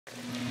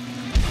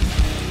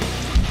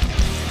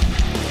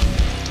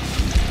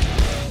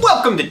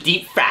Welcome to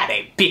Deep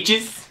Friday,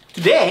 bitches.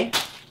 Today,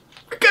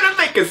 we're gonna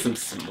make us some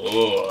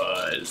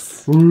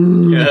s'mores.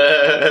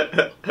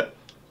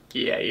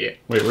 Yeah.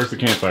 Wait, where's the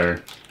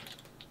campfire?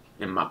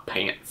 In my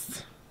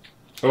pants.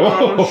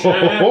 Oh,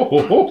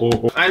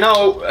 shit. I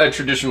know a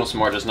traditional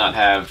s'more does not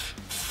have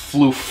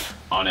floof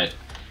on it,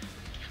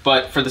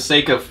 but for the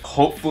sake of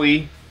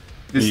hopefully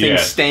this thing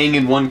staying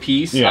in one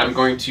piece, I'm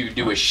going to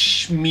do a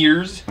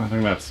schmears. I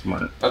think that's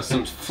smart. Of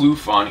some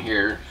floof on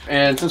here.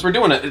 And since we're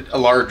doing a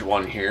large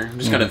one here, I'm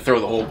just gonna throw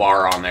the whole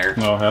bar on there.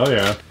 Oh, hell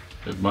yeah.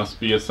 It must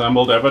be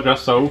assembled ever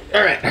just so.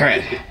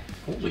 Alright.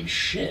 Holy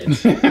shit.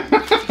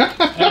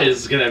 That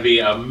is gonna be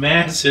a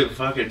massive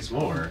fucking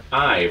s'more.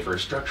 I for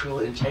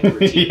structural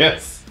integrity.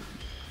 Yes.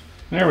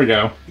 There we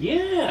go.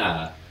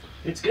 Yeah.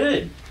 It's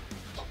good.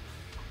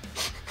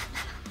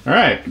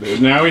 Alright,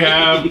 now we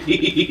have a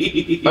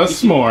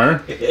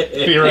s'more,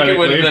 theoretically. I think it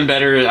would have been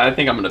better. I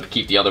think I'm going to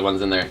keep the other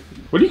ones in there.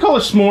 What do you call a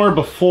s'more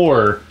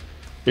before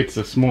it's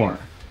a s'more?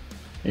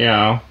 You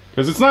know?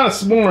 Because it's not a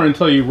s'more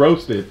until you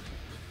roast it.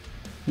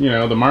 You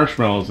know, the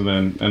marshmallows and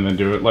then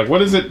do it. Like,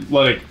 what is it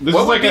like? This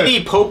what is like would be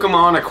the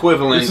Pokemon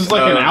equivalent this is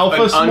like an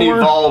alpha s'more?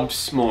 Unevolved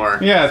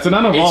s'more. Yeah, it's an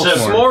unevolved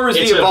s'more. S'more is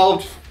the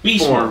evolved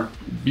B-s'more.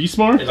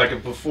 B-s'more? It's like a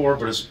before,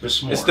 but it's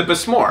s'more. It's the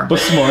s'more.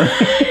 S'more.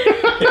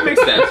 That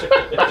makes sense.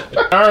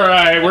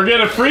 Alright, we're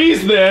gonna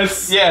freeze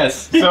this.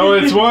 Yes. So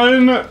it's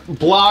one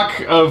block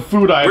of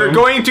food item. We're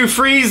going to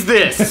freeze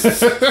this.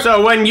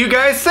 So when you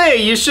guys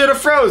say you should have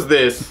froze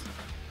this.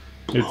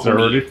 It's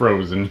already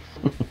frozen.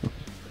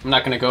 I'm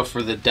not gonna go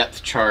for the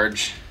depth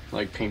charge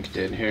like Pink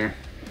did here.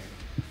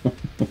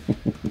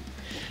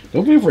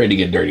 Don't be afraid to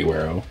get dirty,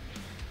 Wero.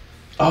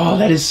 Oh,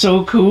 that is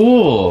so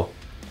cool.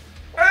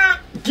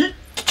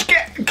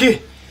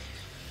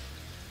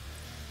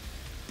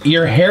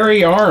 Your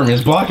hairy arm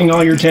is blocking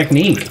all your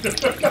technique.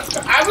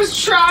 I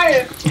was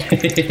trying.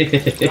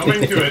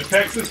 Coming to a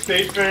Texas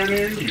State Fair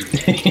near you.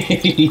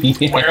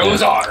 Where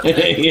those are.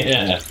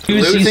 Yeah.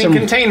 Losing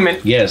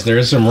containment. Yes, there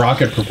is some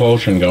rocket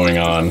propulsion going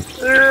on.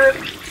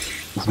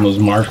 Some of those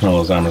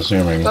marshmallows, I'm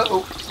assuming.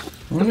 Uh-oh.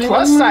 The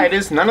plus side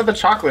is none of the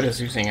chocolate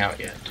is oozing out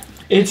yet.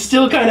 It's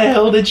still kind of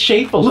held its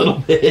shape a little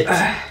bit.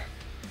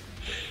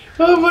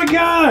 Oh my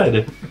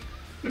god.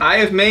 I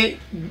have made...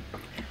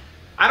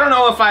 I don't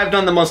know if I've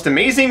done the most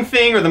amazing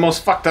thing or the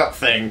most fucked up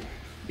thing.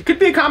 It could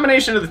be a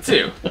combination of the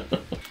two.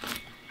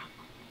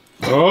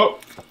 Oh.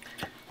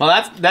 Well,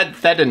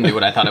 that didn't do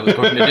what I thought it was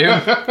going to do.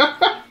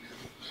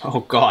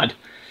 Oh god.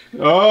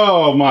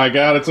 Oh my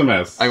god, it's a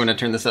mess. I'm gonna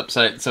turn this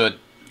upside so it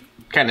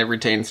kind of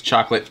retains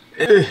chocolate.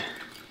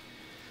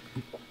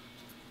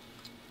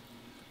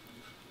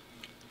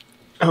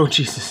 Oh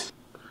Jesus.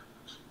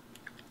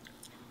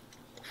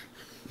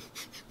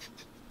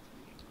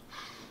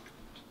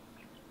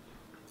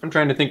 I'm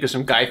trying to think of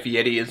some Guy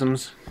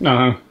Fieri-isms.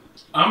 Uh-huh.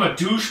 I'm a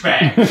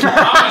douchebag. I'm a stupid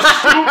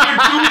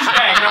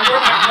douchebag, and I'm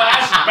wearing my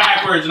glasses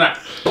backwards, and I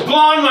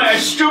blonde my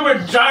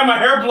stupid dye my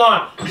hair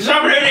blonde because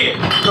I'm an idiot.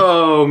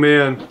 Oh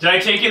man. Did I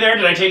take you there?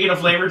 Did I take you to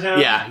Flavor Town?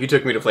 Yeah, you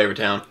took me to Flavor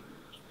Town.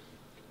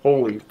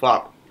 Holy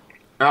fuck.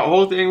 That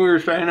whole thing we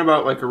were saying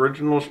about like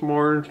original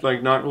s'mores,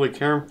 like not really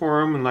caring for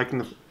them, and like in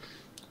the...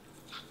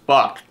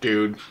 Fuck,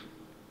 dude.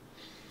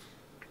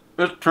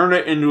 Just turn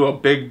it into a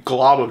big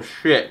glob of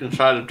shit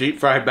inside a deep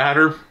fried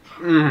batter.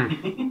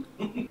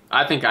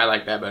 I think I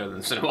like that better than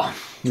Cinnabon.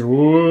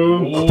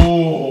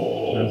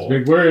 Whoa. That's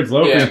big words,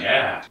 Loafy.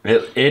 Yeah.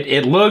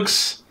 It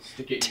looks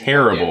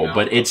terrible,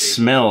 but it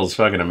smells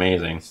fucking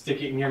amazing.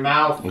 Stick it in your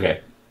mouth. Okay.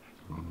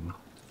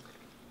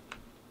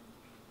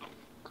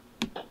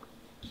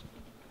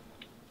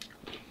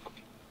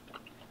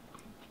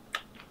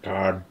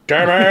 God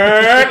damn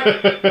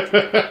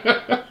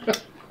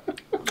it!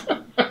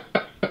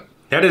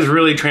 That is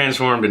really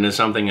transformed into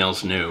something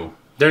else new.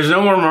 There's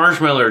no more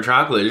marshmallow or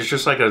chocolate. It's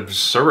just like a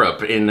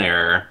syrup in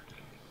there.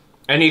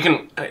 And you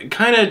can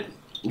kind of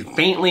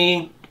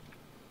faintly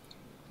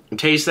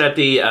taste that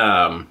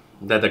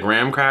the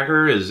graham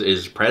cracker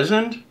is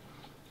present.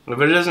 But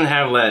it doesn't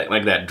have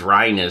that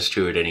dryness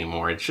to it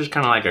anymore. It's just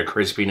kind of like a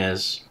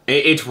crispiness.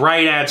 It's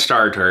right at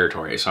star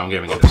territory, so I'm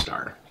giving it a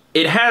star.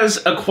 It has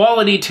a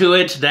quality to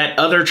it that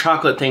other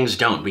chocolate things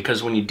don't,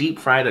 because when you deep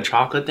fry the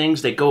chocolate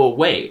things, they go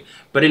away.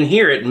 But in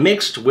here, it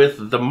mixed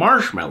with the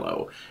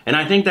marshmallow, and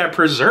I think that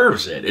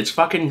preserves it. It's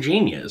fucking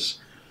genius.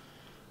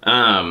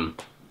 Yeah,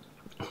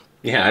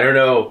 I don't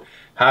know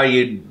how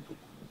you'd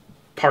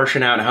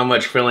portion out how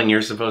much filling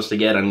you're supposed to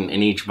get in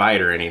each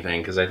bite or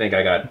anything, because I think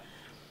I got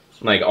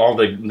like all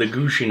the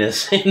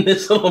gooshiness in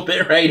this little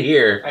bit right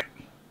here.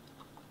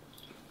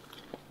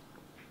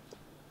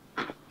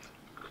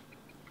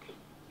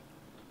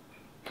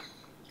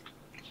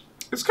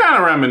 It's kind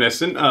of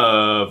reminiscent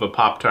of a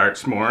Pop-Tart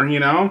s'more, you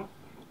know?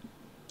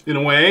 In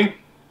a way.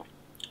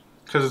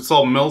 Because it's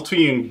all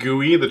melty and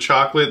gooey, the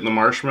chocolate and the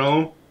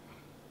marshmallow.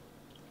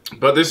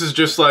 But this is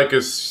just like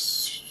a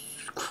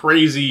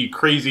crazy,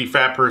 crazy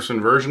fat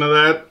person version of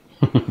that.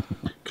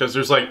 Because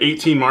there's like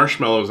 18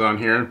 marshmallows on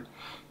here.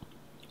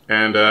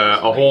 And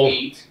a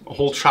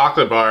whole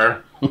chocolate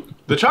bar.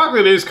 The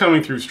chocolate is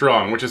coming through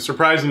strong, which is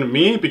surprising to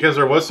me because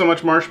there was so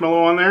much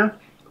marshmallow on there.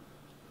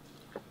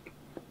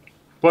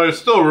 But it's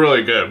still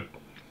really good.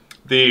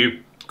 The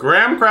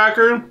graham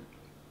cracker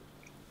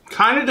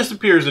kind of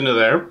disappears into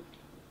there.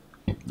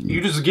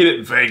 You just get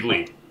it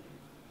vaguely.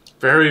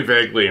 Very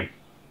vaguely.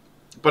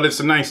 But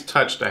it's a nice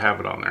touch to have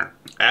it on there.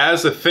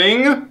 As a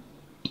thing,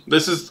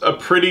 this is a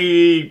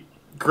pretty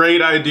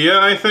great idea,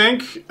 I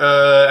think.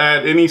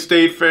 At any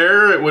state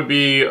fair, it would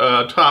be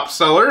a top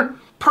seller.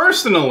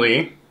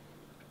 Personally,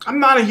 I'm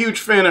not a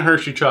huge fan of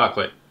Hershey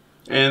chocolate.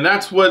 And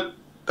that's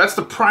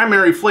the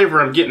primary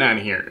flavor I'm getting out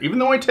of here. Even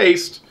though I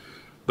taste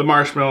the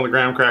marshmallow, the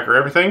graham cracker,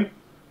 everything,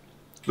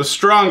 the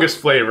strongest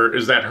flavor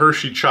is that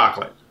Hershey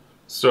chocolate.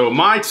 So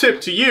my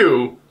tip to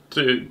you,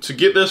 to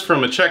get this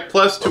from a check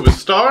plus to a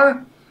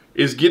star,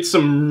 is get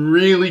some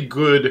really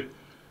good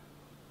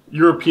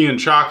European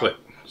chocolate.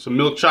 Some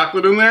milk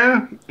chocolate in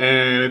there,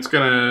 and it's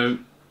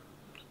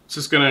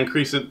just gonna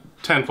increase it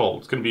tenfold.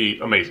 It's gonna be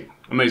amazing.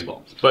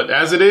 Amazeballs. But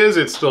as it is,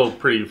 it's still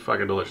pretty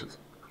fucking delicious.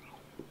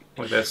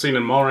 Like that scene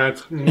in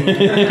Mallrats.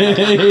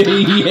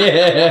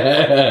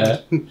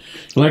 Yeah.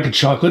 Like a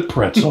chocolate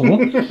pretzel.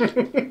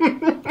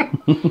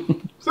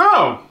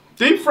 So,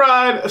 deep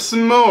fried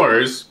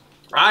s'mores.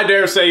 I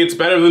dare say it's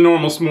better than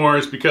normal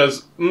s'mores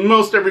because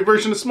most every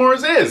version of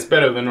s'mores is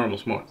better than normal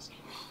s'mores.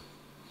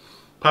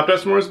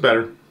 Pop-Tart s'mores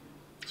better.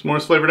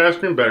 S'mores flavored ice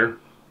cream better.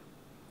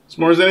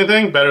 S'mores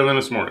anything better than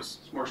a s'mores.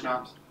 S'more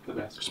schnapps, the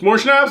best. S'more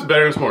schnapps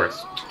better than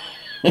s'mores.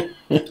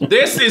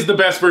 This is the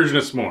best version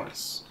of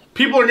s'mores.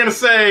 People are gonna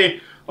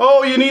say,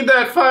 oh, you need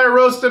that fire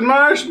roasted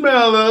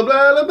marshmallow,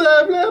 blah, blah,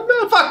 blah, blah,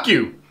 blah. Fuck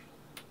you.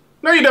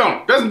 No, you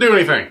don't. Doesn't do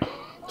anything.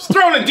 Just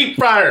throw it in a deep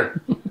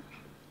fryer.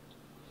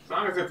 As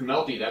long as it's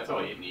melty, that's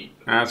all you need.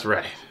 That's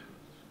right.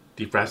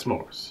 Deep fried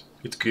s'mores.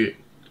 It's good.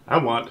 I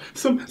want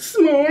some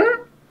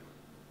s'more.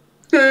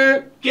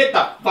 Get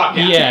the fuck out.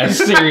 Yeah,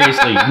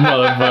 seriously,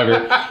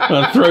 motherfucker. I'm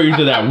gonna throw you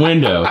to that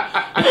window.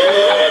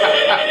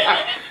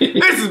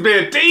 This has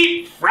been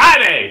Deep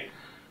Friday,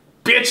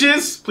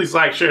 bitches. Please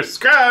like, share,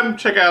 subscribe.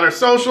 Check out our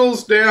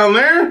socials down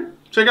there.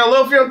 Check out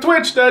Loafy on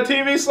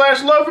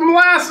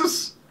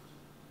twitch.tv/LoafyMolasses.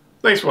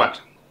 Thanks for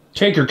watching.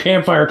 Take your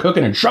campfire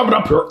cooking and shove it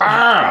up your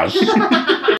ass.